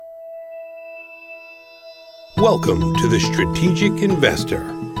Welcome to The Strategic Investor.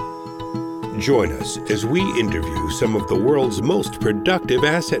 Join us as we interview some of the world's most productive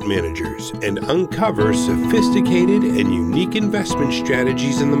asset managers and uncover sophisticated and unique investment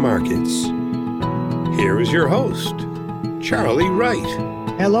strategies in the markets. Here is your host, Charlie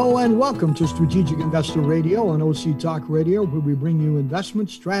Wright. Hello and welcome to Strategic Investor Radio on OC Talk Radio, where we bring you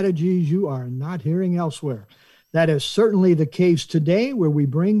investment strategies you are not hearing elsewhere. That is certainly the case today, where we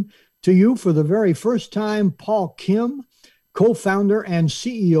bring to you for the very first time Paul Kim, co-founder and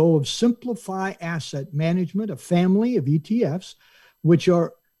CEO of Simplify Asset Management, a family of ETFs, which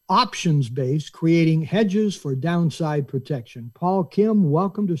are options-based, creating hedges for downside protection. Paul Kim,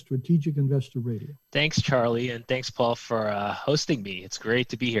 welcome to Strategic Investor Radio. Thanks, Charlie, and thanks, Paul, for hosting me. It's great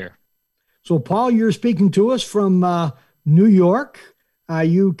to be here. So, Paul, you're speaking to us from New York.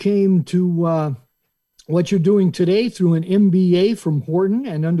 You came to what you're doing today through an MBA from Wharton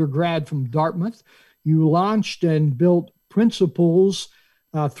and undergrad from Dartmouth. You launched and built Principal's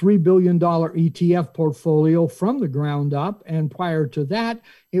 $3 billion ETF portfolio from the ground up. And prior to that,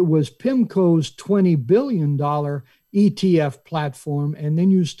 it was PIMCO's $20 billion ETF platform. And then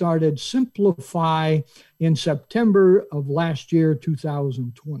you started Simplify in September of last year,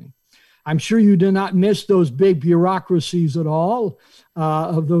 2020. I'm sure you did not miss those big bureaucracies at all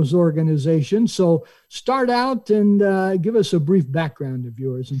of those organizations. So start out and give us a brief background of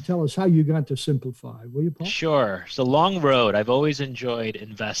yours and tell us how you got to Simplify. Will you, Paul? Sure. It's a long road. I've always enjoyed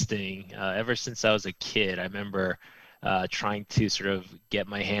investing ever since I was a kid. I remember trying to sort of get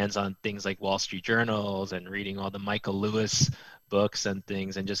my hands on things like Wall Street Journals and reading all the Michael Lewis books and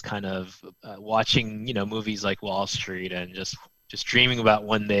things, and just kind of watching, movies like Wall Street and just dreaming about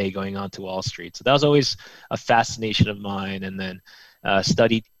one day going on to Wall Street. So that was always a fascination of mine. And then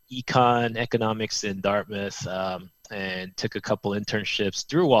studied economics in Dartmouth, and took a couple internships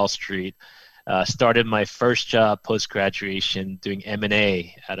through Wall Street. Started my first job post-graduation doing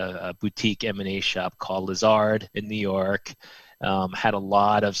M&A at a boutique M&A shop called Lazard in New York. Had a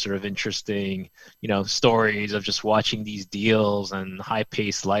lot of sort of interesting, stories of just watching these deals and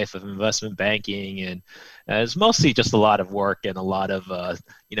high-paced life of investment banking. And it's mostly just a lot of work and a lot of,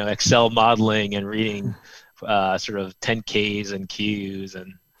 Excel modeling and reading sort of 10Ks and Qs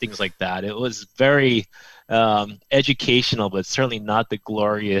and things like that. It was very educational, but certainly not the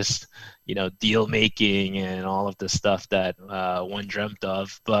glorious, deal making and all of the stuff that one dreamt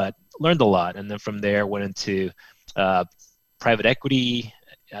of, but learned a lot. And then from there went into private equity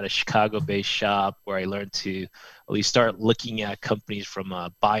at a Chicago-based shop, where I learned to at least start looking at companies from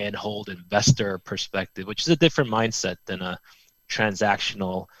a buy and hold investor perspective, which is a different mindset than a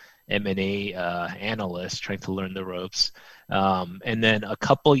transactional M&A analyst trying to learn the ropes. And then a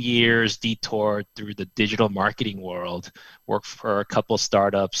couple years detoured through the digital marketing world, worked for a couple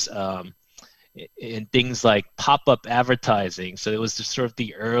startups in things like pop-up advertising. So it was just sort of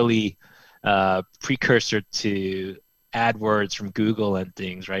the early precursor to AdWords from Google and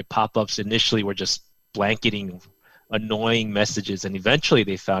things, right? Pop-ups initially were just blanketing annoying messages, and eventually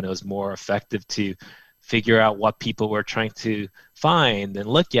they found it was more effective to figure out what people were trying to find and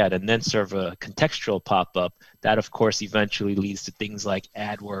look at, and then serve a contextual pop-up. That, of course, eventually leads to things like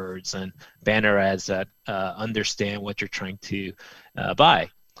AdWords and banner ads that understand what you're trying to buy.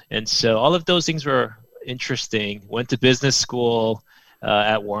 And so all of those things were interesting. Went to business school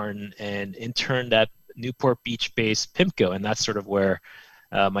at Wharton and interned at Newport Beach-based PIMCO, and that's sort of where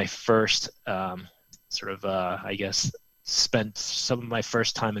my first spent some of my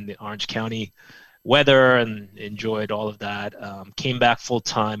first time in the Orange County weather and enjoyed all of that. Came back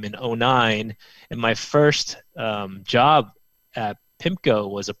full-time in 2009, and my first job at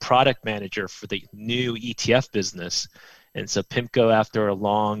PIMCO was a product manager for the new ETF business. And so PIMCO, after a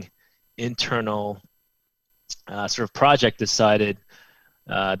long internal sort of project, decided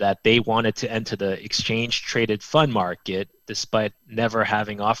that they wanted to enter the exchange-traded fund market, despite never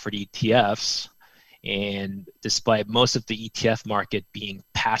having offered ETFs, and despite most of the ETF market being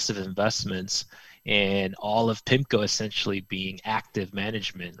passive investments, and all of PIMCO essentially being active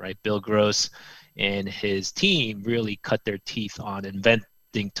management, right? Bill Gross and his team really cut their teeth on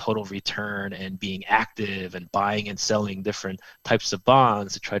inventing total return and being active and buying and selling different types of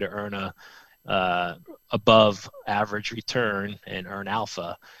bonds to try to earn a above average return and earn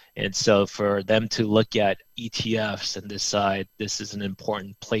alpha. And so for them to look at ETFs and decide this is an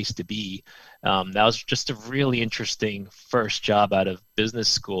important place to be, that was just a really interesting first job out of business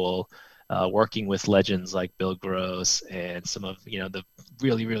school, working with legends like Bill Gross and some of the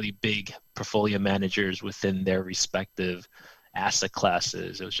really, really big portfolio managers within their respective asset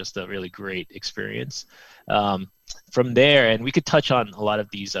classes. It was just a really great experience. From there, and we could touch on a lot of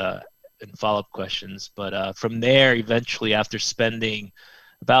these in follow-up questions. But from there, eventually, after spending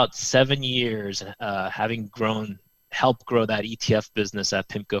about 7 years, helped grow that ETF business at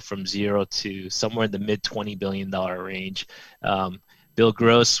PIMCO from zero to somewhere in the mid $20 billion range. Bill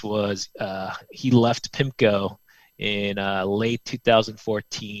Gross he left PIMCO in late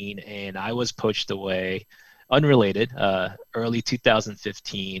 2014, and I was poached away, unrelated, early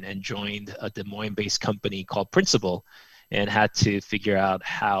 2015, and joined a Des Moines-based company called Principal, and had to figure out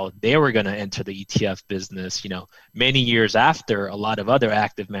how they were going to enter the ETF business, many years after a lot of other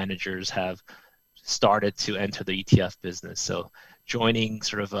active managers have started to enter the ETF business. So joining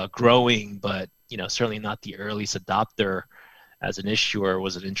sort of a growing, but certainly not the earliest adopter as an issuer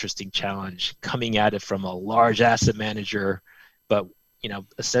was an interesting challenge. Coming at it from a large asset manager, but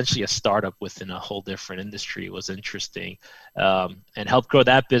essentially a startup within a whole different industry was interesting, and helped grow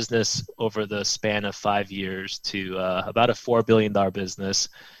that business over the span of 5 years to about a $4 billion business.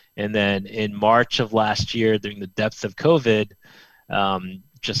 And then in March of last year, during the depth of COVID,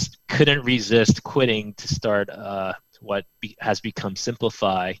 just couldn't resist quitting to start what has become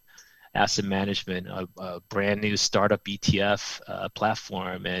Simplify Asset Management, a brand new startup ETF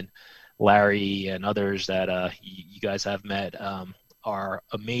platform. And Larry and others that you guys have met are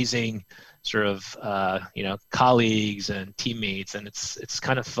amazing sort of colleagues and teammates, and it's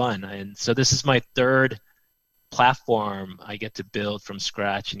kind of fun. And so this is my third platform I get to build from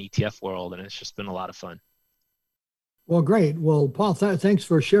scratch in ETF world, and it's just been a lot of fun. Well, great. Well, Paul, thanks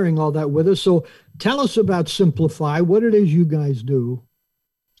for sharing all that with us. So tell us about Simplify, what it is you guys do.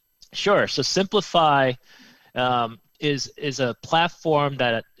 Sure. So Simplify is a platform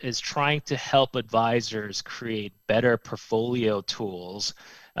that is trying to help advisors create better portfolio tools,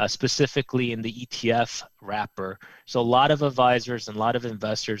 specifically in the ETF wrapper. So a lot of advisors and a lot of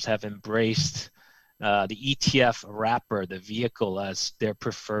investors have embraced the ETF wrapper, the vehicle, as their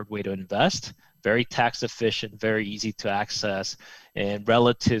preferred way to invest. Very tax efficient, very easy to access, and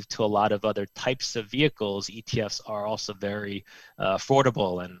relative to a lot of other types of vehicles, ETFs are also very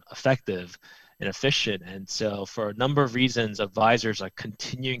affordable and effective and efficient. And so for a number of reasons, advisors are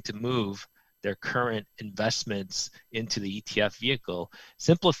continuing to move their current investments into the ETF vehicle.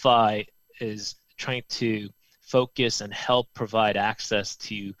 Simplify is trying to focus and help provide access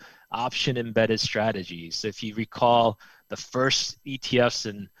to option embedded strategies. So if you recall, the first ETFs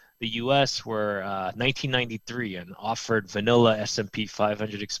in the US were 1993 and offered vanilla S&P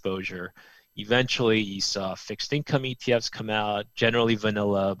 500 exposure. Eventually, you saw fixed income ETFs come out, generally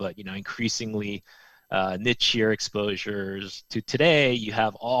vanilla, but increasingly nichier exposures. To today, you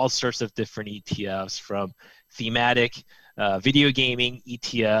have all sorts of different ETFs, from thematic video gaming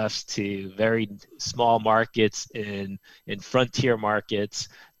ETFs to very small markets in frontier markets,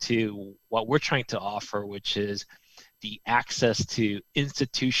 to what we're trying to offer, which is the access to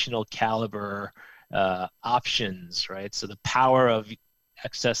institutional caliber options, right? So the power of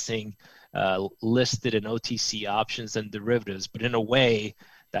accessing listed and OTC options and derivatives, but in a way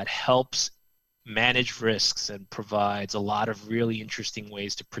that helps manage risks and provides a lot of really interesting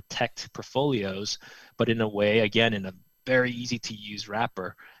ways to protect portfolios, but in a way, again, in a very easy to use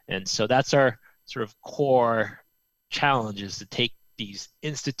wrapper. And so that's our sort of core challenge, is to take these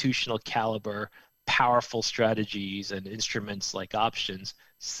institutional caliber, powerful strategies and instruments like options,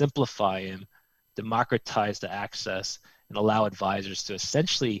 simplify them, democratize the access, and allow advisors to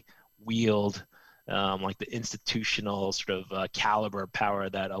essentially wield like the institutional sort of caliber power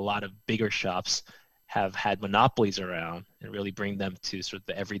that a lot of bigger shops have had monopolies around, and really bring them to sort of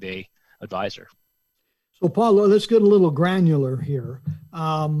the everyday advisor. So Paul, let's get a little granular here.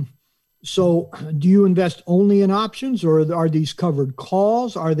 So do you invest only in options, or are these covered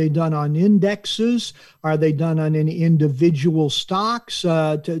calls? Are they done on indexes? Are they done on any individual stocks?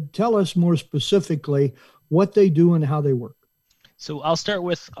 To tell us more specifically what they do and how they work. So I'll start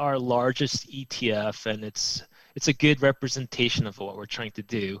with our largest ETF, and it's a good representation of what we're trying to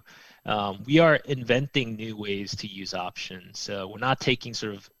do. We are inventing new ways to use options. So we're not taking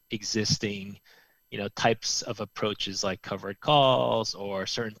sort of existing types of approaches like covered calls or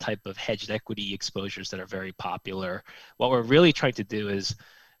certain type of hedged equity exposures that are very popular. What we're really trying to do is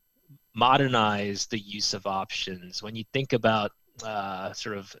modernize the use of options. When you think about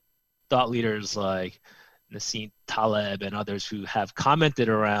sort of thought leaders like Nassim Taleb and others who have commented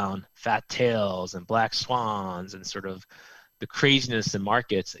around fat tails and black swans and sort of the craziness in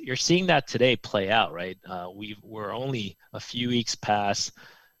markets, you're seeing that today play out, right? We're only a few weeks past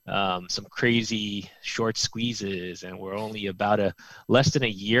some crazy short squeezes, and we're only about less than a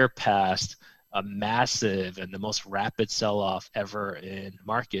year past a massive and the most rapid sell-off ever in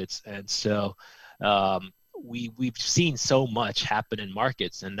markets. And so we've seen so much happen in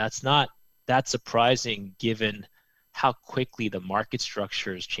markets, and that's not that surprising given how quickly the market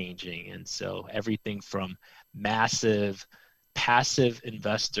structure is changing. And so everything from massive passive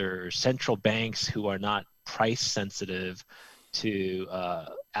investors, central banks who are not price sensitive, to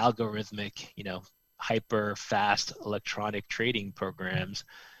algorithmic, hyper fast electronic trading programs.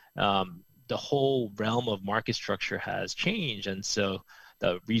 The whole realm of market structure has changed. And so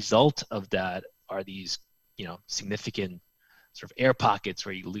the result of that are these, significant sort of air pockets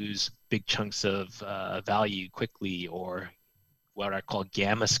where you lose big chunks of value quickly, or what are called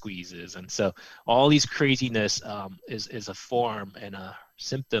gamma squeezes. And so all these craziness is a form and a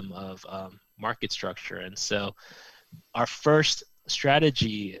symptom of market structure. And so our first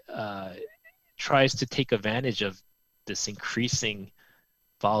strategy tries to take advantage of this increasing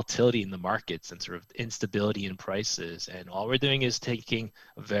volatility in the markets and sort of instability in prices. And all we're doing is taking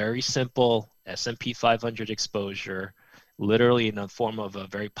a very simple S&P 500 exposure, literally in the form of a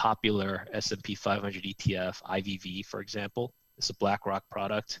very popular S&P 500 ETF, IVV, for example. It's a BlackRock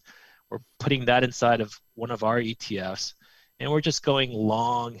product. We're putting that inside of one of our ETFs, and we're just going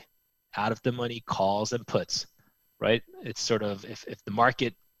long out of the money calls and puts, right? It's sort of, if the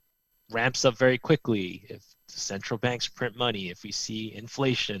market ramps up very quickly, if central banks print money, if we see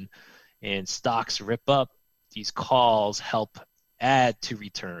inflation and stocks rip up, these calls help add to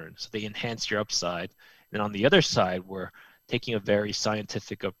return. So they enhance your upside. And on the other side, we're taking a very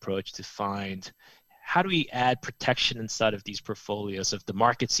scientific approach to find, how do we add protection inside of these portfolios? If the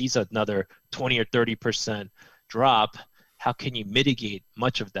market sees another 20 or 30% drop, how can you mitigate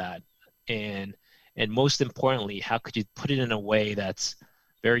much of that? And most importantly, how could you put it in a way that's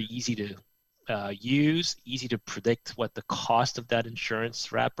very easy to use, easy to predict what the cost of that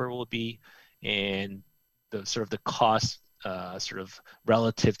insurance wrapper will be, and the sort of the cost sort of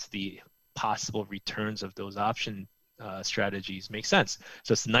relative to the possible returns of those option strategies make sense.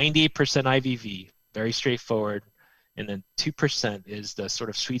 So it's 98% IVV, very straightforward. And then 2% is the sort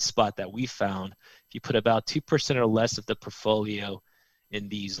of sweet spot that we found. If you put about 2% or less of the portfolio in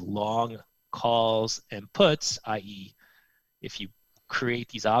these long calls and puts, i.e., if you create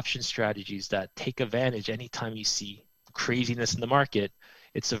these option strategies that take advantage anytime you see craziness in the market,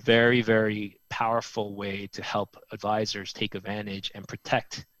 it's a very, very powerful way to help advisors take advantage and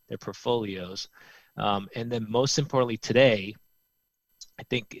protect their portfolios. And then most importantly today, I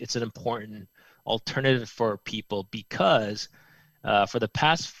think it's an important alternative for people because for the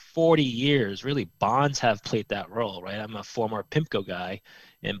past 40 years, really bonds have played that role, right? I'm a former PIMCO guy,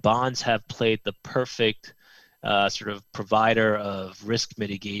 and bonds have played the perfect sort of provider of risk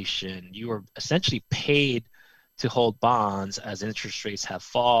mitigation. You were essentially paid to hold bonds as interest rates have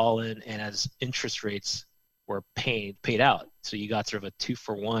fallen and as interest rates were paid out. So you got sort of a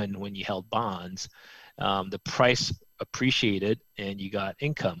 2-for-1 when you held bonds. The price appreciated and you got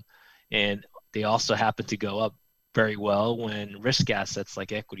income. And they also happened to go up very well when risk assets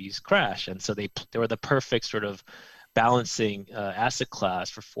like equities crash. And so they were the perfect sort of balancing asset class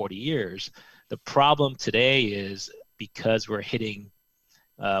for 40 years. The problem today is because we're hitting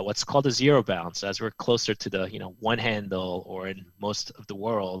what's called a zero bounce, as we're closer to the one handle, or in most of the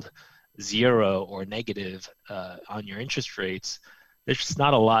world, zero or negative on your interest rates. There's just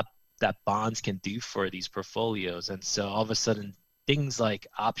not a lot that bonds can do for these portfolios. And so all of a sudden, things like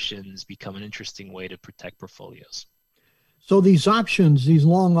options become an interesting way to protect portfolios. So these options, these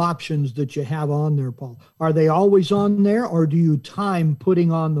long options that you have on there, Paul, are they always on there, or do you time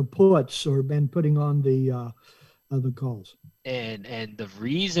putting on the puts or been putting on the calls? And the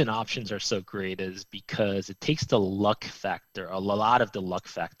reason options are so great is because it takes the luck factor, a lot of the luck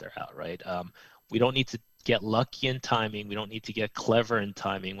factor out, right? We don't need to get lucky in timing. We don't need to get clever in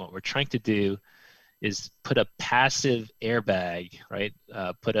timing. What we're trying to do is put a passive airbag, right?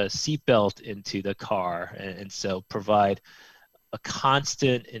 Put a seatbelt into the car, and so provide a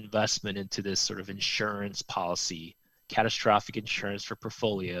constant investment into this sort of insurance policy, catastrophic insurance for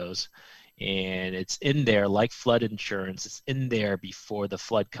portfolios. And it's in there like flood insurance. It's in there before the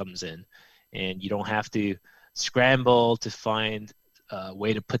flood comes in. And you don't have to scramble to find a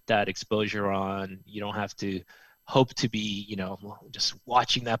way to put that exposure on. You don't have to hope to be, just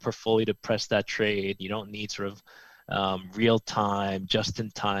watching that portfolio to press that trade. You don't need sort of real-time,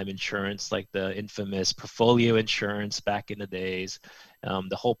 just-in-time insurance like the infamous portfolio insurance back in the days.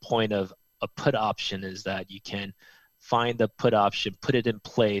 The whole point of a put option is that you can find the put option, put it in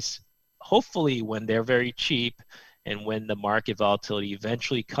place, hopefully when they're very cheap and when the market volatility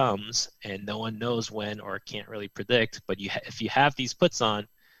eventually comes, and no one knows when or can't really predict. But if you have these puts on,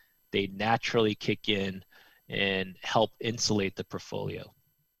 they naturally kick in and help insulate the portfolio.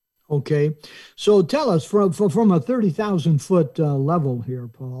 Okay. So tell us from a 30,000 foot level here,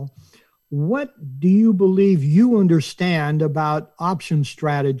 Paul, what do you believe you understand about option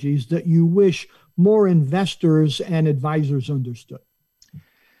strategies that you wish more investors and advisors understood?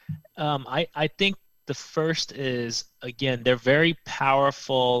 I think the first is, again, they're very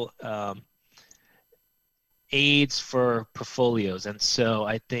powerful aids for portfolios. And so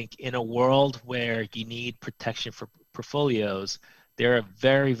I think in a world where you need protection for portfolios, they're a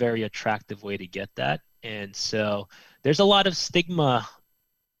very, very attractive way to get that. And so there's a lot of stigma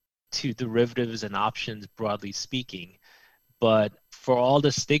to derivatives and options, broadly speaking. But for all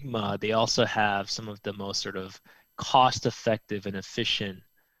the stigma, they also have some of the most sort of cost-effective and efficient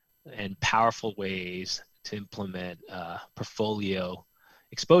and powerful ways to implement portfolio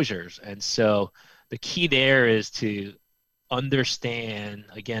exposures. And so the key there is to understand,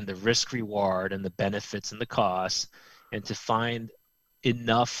 again, the risk reward and the benefits and the costs, and to find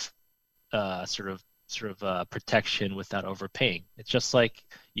enough protection without overpaying. It's just like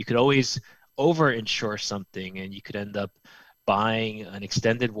you could always over-insure something and you could end up buying an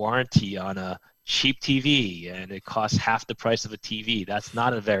extended warranty on a cheap TV and it costs half the price of a TV. That's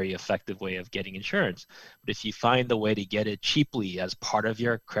not a very effective way of getting insurance. But if you find the way to get it cheaply as part of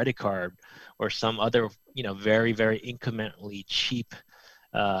your credit card or some other, very, very incrementally cheap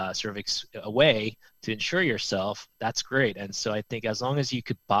a way to insure yourself, that's great. And so I think as long as you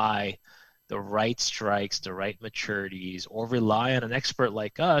could buy the right strikes, the right maturities, or rely on an expert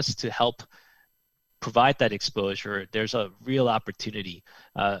like us to help provide that exposure, there's a real opportunity.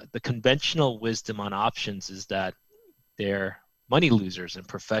 The conventional wisdom on options is that they're money losers and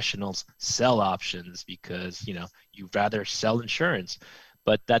professionals sell options because, you'd rather sell insurance.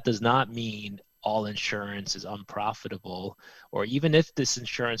 But that does not mean all insurance is unprofitable, or even if this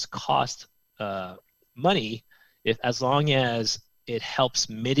insurance costs money, as long as it helps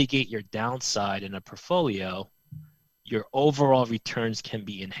mitigate your downside in a portfolio, your overall returns can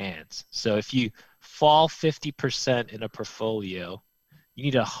be enhanced. So if you fall 50% in a portfolio, you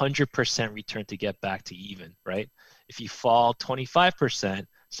need 100% return to get back to even, right? If you fall 25%,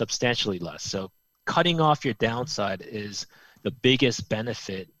 substantially less. So cutting off your downside is the biggest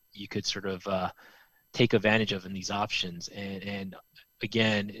benefit you could sort of take advantage of in these options. And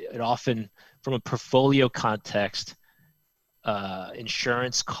again, it often, from a portfolio context,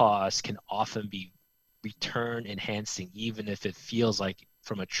 insurance costs can often be return enhancing, even if it feels like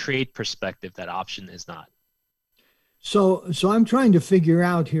from a trade perspective that option is not. So I'm trying to figure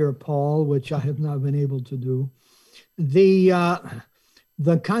out here, Paul, which I have not been able to do, the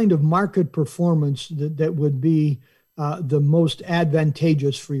kind of market performance that would be the most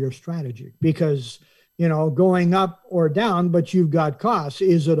advantageous for your strategy, because going up or down, but you've got costs.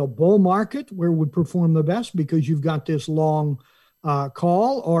 Is it a bull market where it would perform the best because you've got this long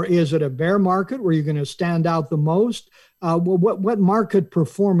call, or is it a bear market where you're going to stand out the most? What market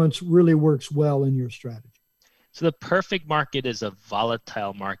performance really works well in your strategy? So the perfect market is a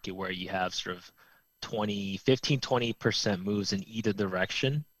volatile market where you have sort of 20% moves in either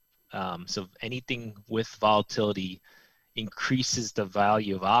direction. So anything with volatility increases the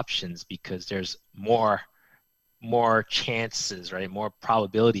value of options because there's more chances, right? More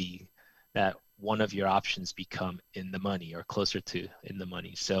probability that one of your options become in the money or closer to in the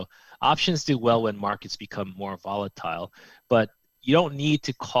money. So options do well when markets become more volatile, but you don't need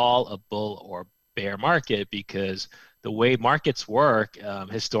to call a bull or bear market, because the way markets work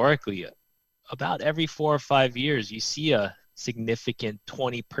historically, about every 4 or 5 years, you see a significant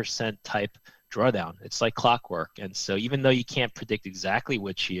 20% type drawdown. It's like clockwork. And so even though you can't predict exactly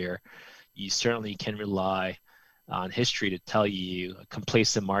which year, you certainly can rely on history to tell you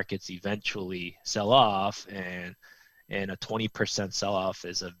complacent markets eventually sell off, and a 20% sell-off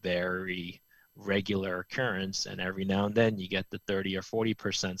is a very regular occurrence, and every now and then you get the 30 or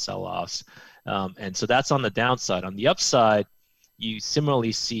 40% sell-offs. And so that's on the downside. On the upside, you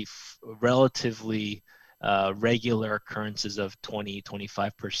similarly see relatively regular occurrences of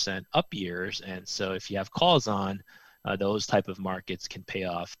 20-25% up years. And so if you have calls on, those type of markets can pay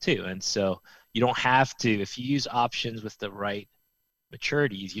off too. And so you don't have to, if you use options with the right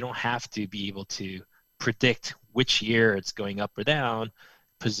maturities, you don't have to be able to predict which year it's going up or down.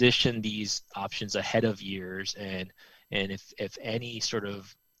 Position these options ahead of years, and if any sort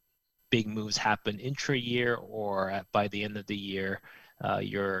of big moves happen intra-year or by the end of the year,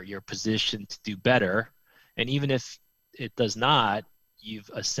 you're positioned to do better. And even if it does not, you've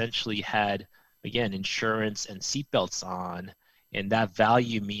essentially had, again, insurance and seatbelts on, and that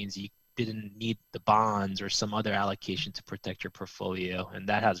value means you didn't need the bonds or some other allocation to protect your portfolio, and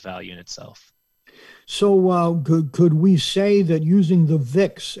that has value in itself. So could we say that using the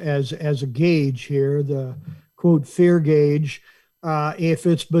VIX as a gauge here, the quote fear gauge, if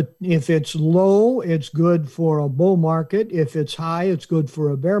it's low, it's good for a bull market. If it's high, it's good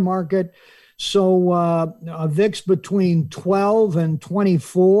for a bear market. So a VIX between 12 and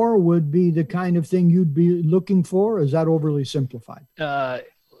 24 would be the kind of thing you'd be looking for. Is that overly simplified?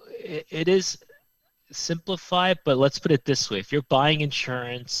 It is simplified, but let's put it this way. If you're buying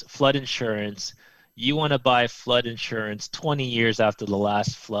insurance, flood insurance, you want to buy flood insurance 20 years after the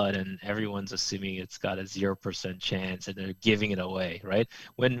last flood, and everyone's assuming it's got a 0% chance and they're giving it away, right?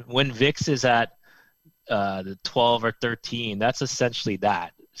 When VIX is at the 12 or 13, that's essentially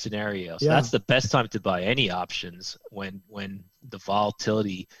that scenario. So that's the best time to buy any options when the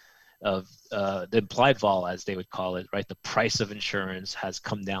volatility of the implied vol, as they would call it, right? The price of insurance has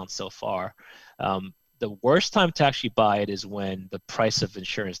come down so far. The worst time to actually buy it is when the price of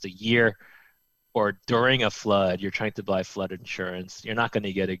insurance, the year or during a flood, you're trying to buy flood insurance, you're not going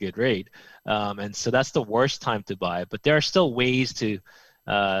to get a good rate. And so that's the worst time to buy it. But there are still ways to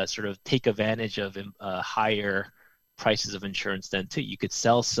sort of take advantage of higher prices of insurance then too. You could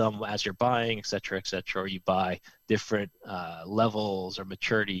sell some as you're buying, et cetera, or you buy different levels or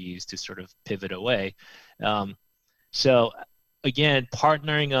maturities to sort of pivot away. So again,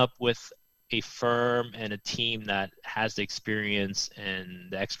 partnering up with a firm and a team that has the experience and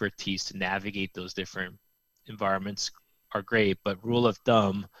the expertise to navigate those different environments are great. But rule of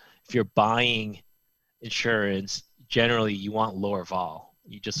thumb, if you're buying insurance, generally you want lower vol.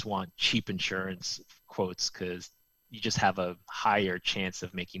 You just want cheap insurance quotes because you just have a higher chance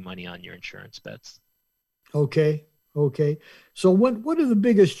of making money on your insurance bets. Okay. So what are the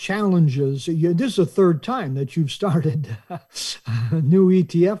biggest challenges? This is the third time that you've started new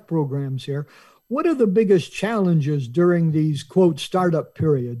ETF programs here. What are the biggest challenges during these quote startup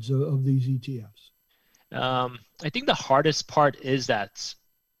periods of these ETFs? I think the hardest part is that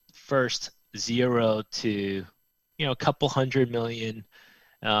first 0 to a couple $100 million.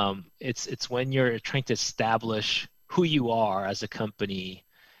 It's when you're trying to establish who you are as a company,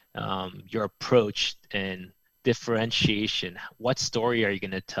 your approach and differentiation. What story are you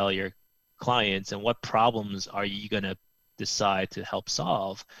going to tell your clients, and what problems are you going to decide to help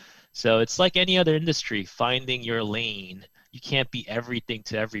solve? So it's like any other industry, finding your lane. You can't be everything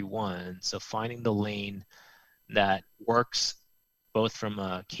to everyone. So finding the lane that works both from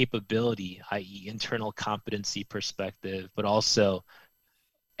a capability, i.e. internal competency perspective, but also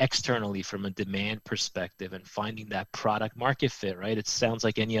externally from a demand perspective, and finding that product market fit, right? It sounds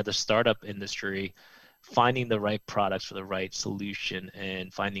like any other startup industry, finding the right products for the right solution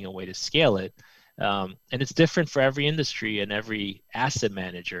and finding a way to scale it. And it's different for every industry and every asset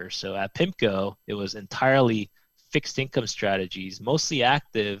manager. So at PIMCO, it was entirely fixed income strategies, mostly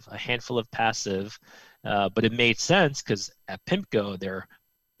active, a handful of passive, but it made sense because at PIMCO, their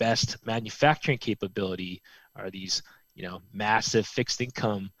best manufacturing capability are these massive fixed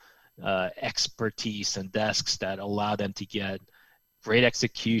income expertise and desks that allow them to get great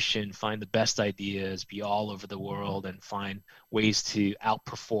execution, find the best ideas, be all over the world, and find ways to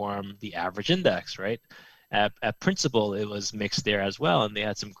outperform the average index, right? At Principal, it was mixed there as well, and they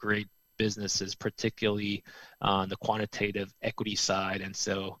had some great businesses, particularly on the quantitative equity side. And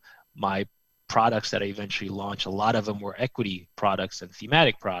so my products that I eventually launched, a lot of them were equity products and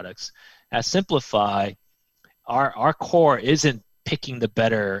thematic products. At Simplify, our core isn't picking the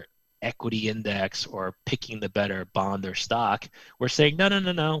better equity index or picking the better bond or stock. We're saying,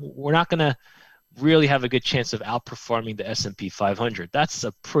 no, we're not going to really have a good chance of outperforming the S&P 500. That's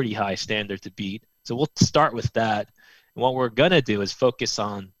a pretty high standard to beat. So we'll start with that. And what we're going to do is focus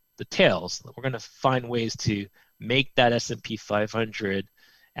on the tails. We're going to find ways to make that S&P 500,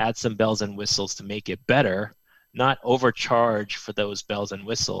 add some bells and whistles to make it better, not overcharge for those bells and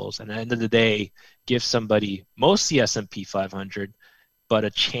whistles. And at the end of the day, give somebody mostly S&P 500, but a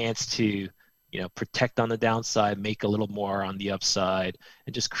chance to, protect on the downside, make a little more on the upside,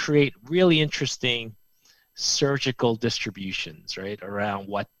 and just create really interesting surgical distributions, right, around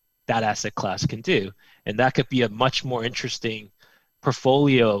what that asset class can do. And that could be a much more interesting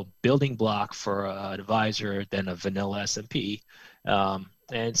portfolio building block for an advisor than a vanilla S&P.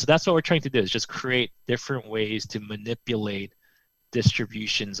 And so that's what we're trying to do, is just create different ways to manipulate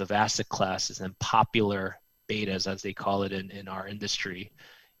distributions of asset classes and popular betas, as they call it in our industry,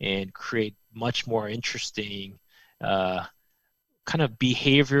 and create much more interesting kind of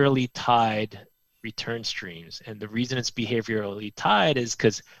behaviorally tied return streams. And the reason it's behaviorally tied is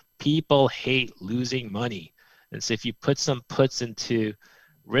because people hate losing money. And so if you put some puts into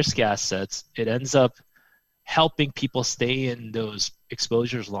risk assets, it ends up helping people stay in those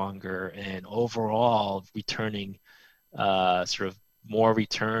exposures longer and overall returning sort of more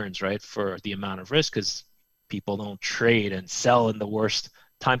returns, right, for the amount of risk, because people don't trade and sell in the worst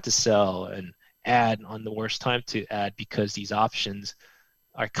time to sell and add on the worst time to add, because these options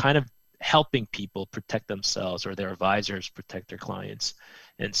are kind of helping people protect themselves or their advisors protect their clients.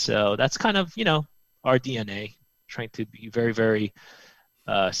 And so that's kind of, our DNA, trying to be very, very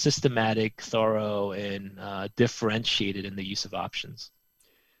systematic, thorough, and differentiated in the use of options.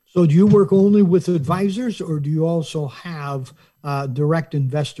 So do you work only with advisors, or do you also have direct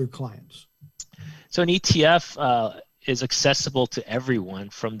investor clients? So an ETF is accessible to everyone,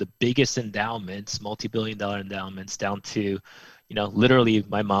 from the biggest endowments, multi-billion-dollar endowments, down to, literally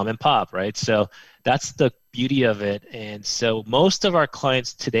my mom and pop, right? So that's the beauty of it. And so most of our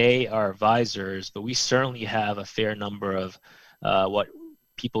clients today are advisors, but we certainly have a fair number of what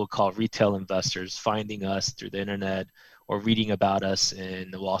people call retail investors finding us through the internet or reading about us in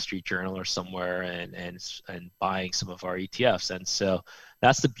the Wall Street Journal or somewhere and buying some of our ETFs. And so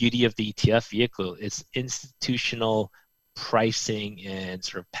that's the beauty of the ETF vehicle. It's institutional pricing and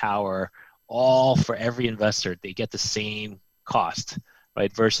sort of power, all for every investor. They get the same cost,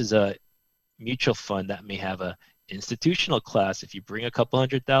 right? Versus a mutual fund that may have a institutional class. If you bring a couple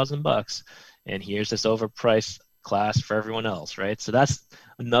 $100,000 and here's this overpriced class for everyone else, right? So that's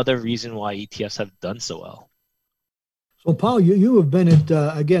another reason why ETFs have done so well. So, Paul, you have been at,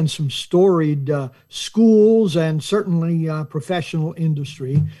 again, some storied schools and certainly professional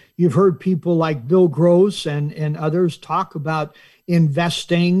industry. You've heard people like Bill Gross and others talk about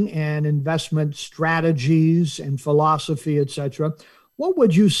investing and investment strategies and philosophy, et cetera. What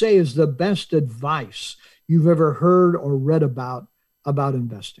would you say is the best advice you've ever heard or read about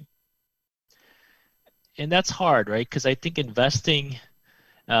investing? And that's hard, right? Because I think investing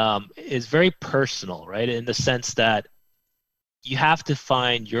is very personal, right? In the sense that you have to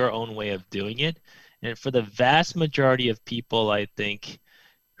find your own way of doing it. And for the vast majority of people, I think,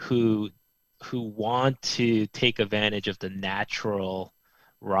 who want to take advantage of the natural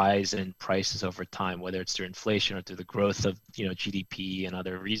rise in prices over time, whether it's through inflation or through the growth of GDP and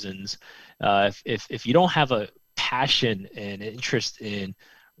other reasons, if you don't have a passion and interest in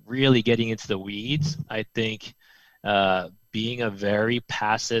really getting into the weeds, I think being a very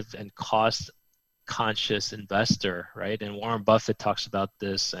passive and cost-conscious investor, right? And Warren Buffett talks about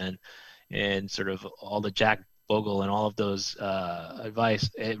this, and sort of all the Jack Bogle and all of those advice,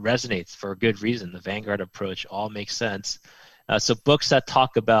 it resonates for a good reason. The Vanguard approach all makes sense. So books that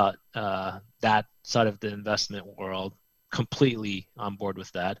talk about that side of the investment world, completely on board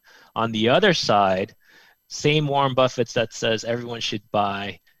with that. On the other side, same Warren Buffett that says everyone should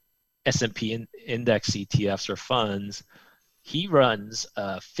buy S&P index ETFs or funds, he runs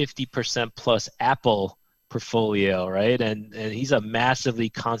a 50% plus Apple portfolio, right? And he's a massively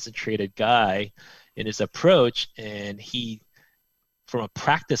concentrated guy in his approach, and he, from a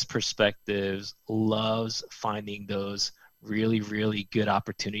practice perspective, loves finding those really, really good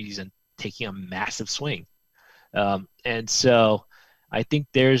opportunities and taking a massive swing. And so I think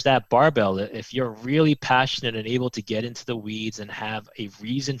there's that barbell. If you're really passionate and able to get into the weeds and have a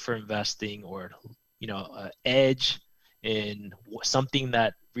reason for investing, or an edge in something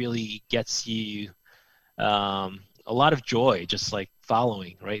that really gets you a lot of joy, just like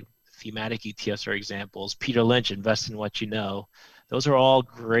following, right? Thematic ETFs are examples. Peter Lynch, Invest in What You Know. Those are all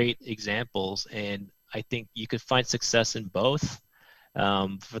great examples, and I think you could find success in both.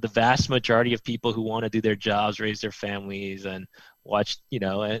 For the vast majority of people who want to do their jobs, raise their families, and watch,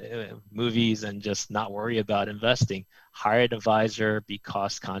 movies and just not worry about investing, hire an advisor, be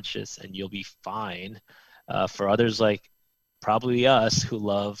cost conscious, and you'll be fine. For others, like probably us, who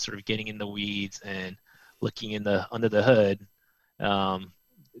love sort of getting in the weeds and looking under the hood,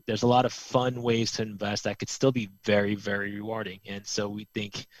 there's a lot of fun ways to invest that could still be very, very rewarding. And so we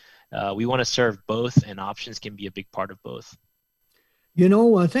think we want to serve both, and options can be a big part of both.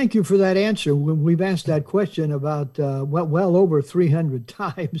 Thank you for that answer. We've asked that question about well over 300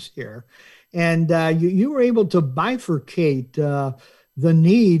 times here. And you were able to bifurcate the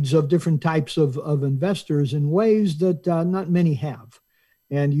needs of different types of investors in ways that not many have.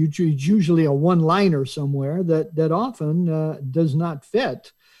 And it's usually a one-liner somewhere that often does not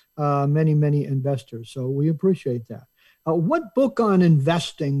fit many investors. So we appreciate that. What book on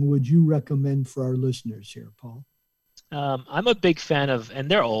investing would you recommend for our listeners here, Paul? I'm a big fan of,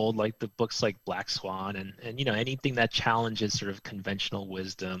 and they're old, like the books like Black Swan and anything that challenges sort of conventional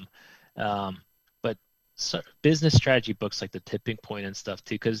wisdom. But business strategy books like The Tipping Point and stuff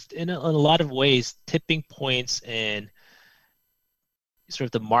too, because in a lot of ways, tipping points and sort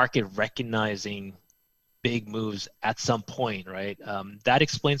of the market recognizing big moves at some point, right? That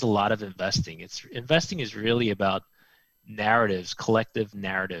explains a lot of investing. Investing is really about narratives, collective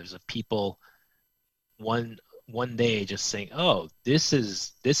narratives of people one day just saying, oh, this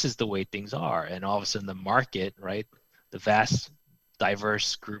is the way things are, and all of a sudden the market, right, the vast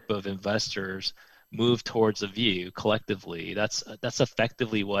diverse group of investors move towards a view collectively. That's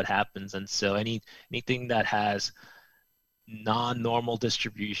effectively what happens. And so anything that has non-normal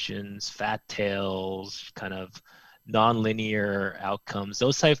distributions, fat tails, kind of non-linear outcomes,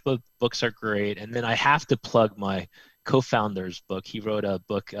 those type of books are great. And then I have to plug my co-founder's book. He wrote a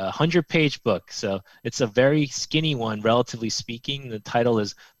book, a 100-page book. So it's a very skinny one, relatively speaking. The title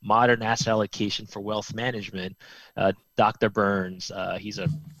is Modern Asset Allocation for Wealth Management. Dr. Burns, he's a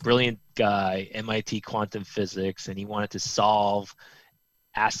brilliant guy, MIT quantum physics, and he wanted to solve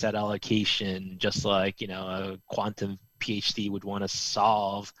asset allocation just like, a quantum PhD would want to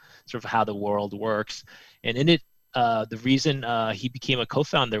solve sort of how the world works. And in it, the reason he became a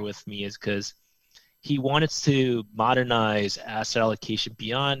co-founder with me is because he wanted to modernize asset allocation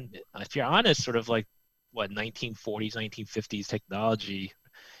beyond, if you're honest, sort of like 1940s, 1950s technology,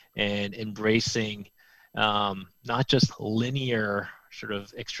 and embracing not just linear sort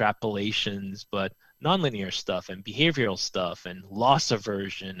of extrapolations, but nonlinear stuff and behavioral stuff and loss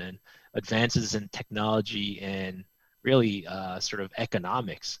aversion and advances in technology and really sort of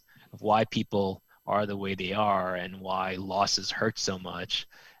economics of why people are the way they are and why losses hurt so much.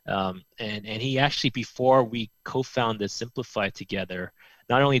 And he actually, before we co-founded Simplify together,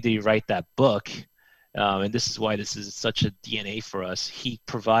 not only did he write that book, and this is why this is such a DNA for us, he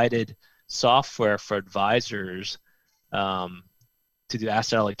provided software for advisors to do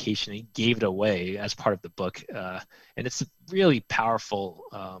asset allocation. He gave it away as part of the book. And it's a really powerful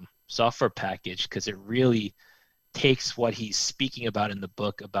software package because it really takes what he's speaking about in the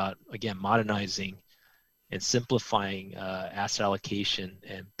book about, again, modernizing and simplifying asset allocation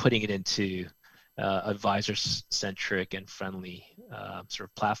and putting it into advisor-centric and friendly sort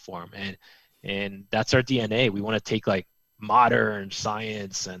of platform. And that's our DNA. We want to take like modern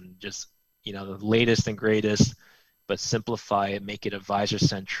science and just, the latest and greatest, but simplify it, make it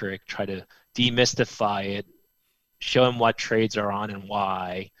advisor-centric, try to demystify it, show them what trades are on and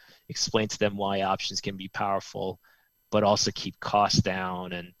why, explain to them why options can be powerful, but also keep costs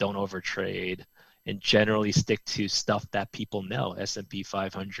down and don't overtrade, and generally stick to stuff that people know, S&P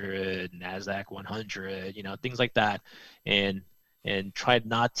 500, NASDAQ 100, things like that, and try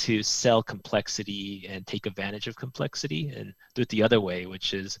not to sell complexity and take advantage of complexity, and do it the other way,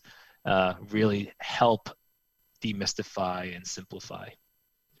 which is really help demystify and simplify.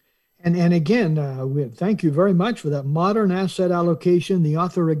 And again, thank you very much for that. Modern Asset Allocation. The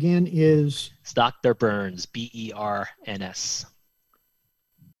author again is Dr. Burns, Berns.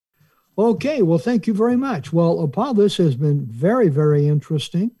 Okay, well, thank you very much. Well, Paul, this has been very, very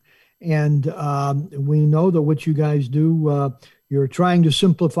interesting. And we know that what you guys do, you're trying to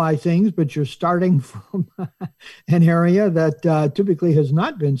simplify things, but you're starting from an area that typically has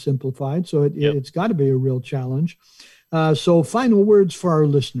not been simplified. So it's got to be a real challenge. So final words for our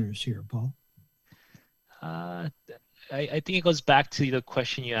listeners here, Paul. I think it goes back to the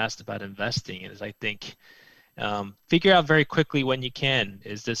question you asked about investing. Is I think figure out very quickly when you can,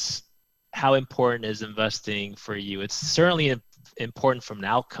 how important is investing for you? It's certainly important from an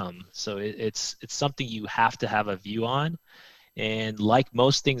outcome. So it's something you have to have a view on. And like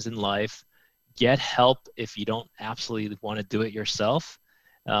most things in life, get help if you don't absolutely want to do it yourself.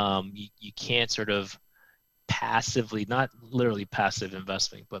 You can't sort of passively, not literally passive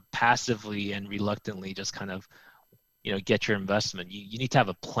investing, but passively and reluctantly just kind of, get your investment. You need to have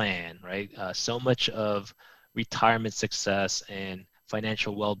a plan, right? So much of retirement success and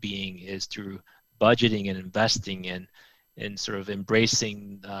financial well-being is through budgeting and investing and sort of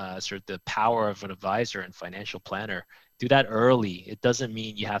embracing sort of the power of an advisor and financial planner. Do that early. It doesn't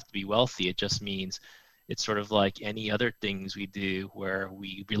mean you have to be wealthy. It just means it's sort of like any other things we do where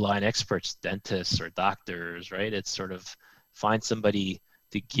we rely on experts, dentists or doctors, right? It's sort of find somebody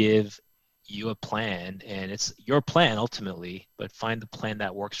to give you a plan, and it's your plan ultimately, but find the plan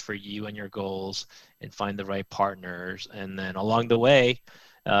that works for you and your goals and find the right partners. And then along the way,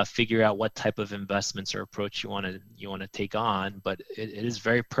 figure out what type of investments or approach you want to take on. But it is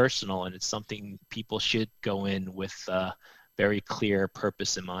very personal, and it's something people should go in with very clear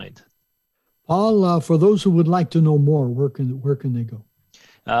purpose in mind. Paul, for those who would like to know more, where can they go?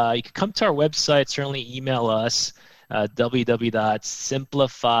 You can come to our website, certainly email us,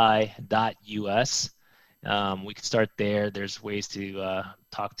 www.simplify.us. We can start there. There's ways to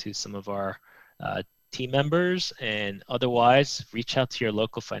talk to some of our team members, and otherwise reach out to your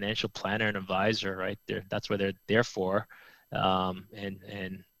local financial planner and advisor, right there. That's what they're there for, and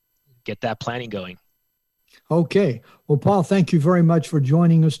get that planning going. Okay. Well, Paul, thank you very much for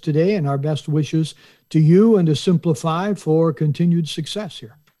joining us today, and our best wishes to you and to Simplify for continued success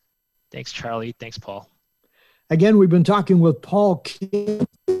here. Thanks, Charlie. Thanks, Paul. Again, we've been talking with Paul Kim,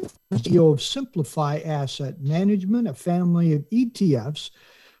 CEO of Simplify Asset Management, a family of ETFs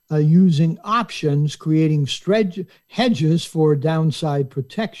using options, creating hedges for downside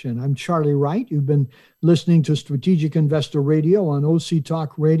protection. I'm Charlie Wright. You've been listening to Strategic Investor Radio on OC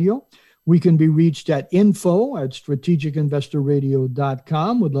Talk Radio. We can be reached at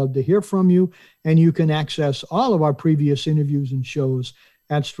info@strategicinvestorradio.com. We'd love to hear from you, and you can access all of our previous interviews and shows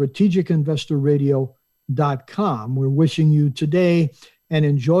at strategicinvestorradio.com. We're wishing you today an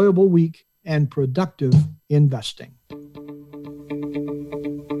enjoyable week and productive investing.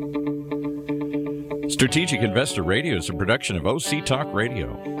 Strategic Investor Radio is a production of OC Talk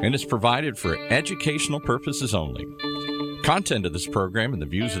Radio and is provided for educational purposes only. Content of this program and the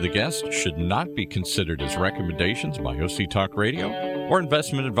views of the guests should not be considered as recommendations by OC Talk Radio or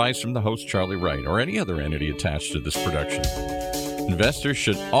investment advice from the host Charlie Wright or any other entity attached to this production. Investors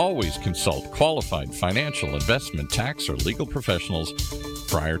should always consult qualified financial, investment, tax, or legal professionals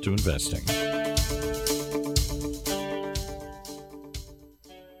prior to investing.